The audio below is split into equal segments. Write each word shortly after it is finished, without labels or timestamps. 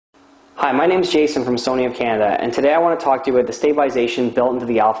Hi, my name is Jason from Sony of Canada, and today I want to talk to you about the stabilization built into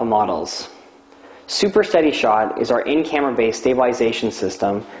the Alpha models. Super SteadyShot is our in-camera based stabilization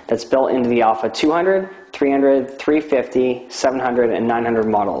system that's built into the Alpha 200, 300, 350, 700, and 900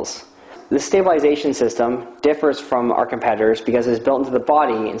 models. This stabilization system differs from our competitors because it is built into the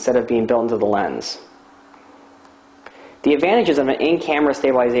body instead of being built into the lens. The advantages of an in-camera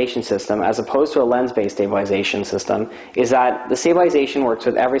stabilization system as opposed to a lens-based stabilization system is that the stabilization works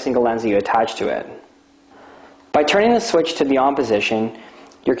with every single lens that you attach to it. By turning the switch to the on position,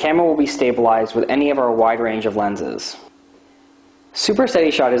 your camera will be stabilized with any of our wide range of lenses. Super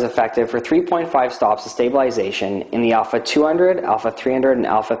SteadyShot is effective for 3.5 stops of stabilization in the Alpha 200, Alpha 300, and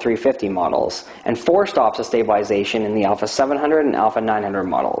Alpha 350 models, and 4 stops of stabilization in the Alpha 700 and Alpha 900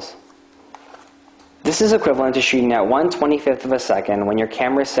 models. This is equivalent to shooting at 1/25th of a second when your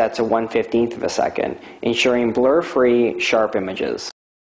camera is set to 1/15th of a second, ensuring blur-free, sharp images.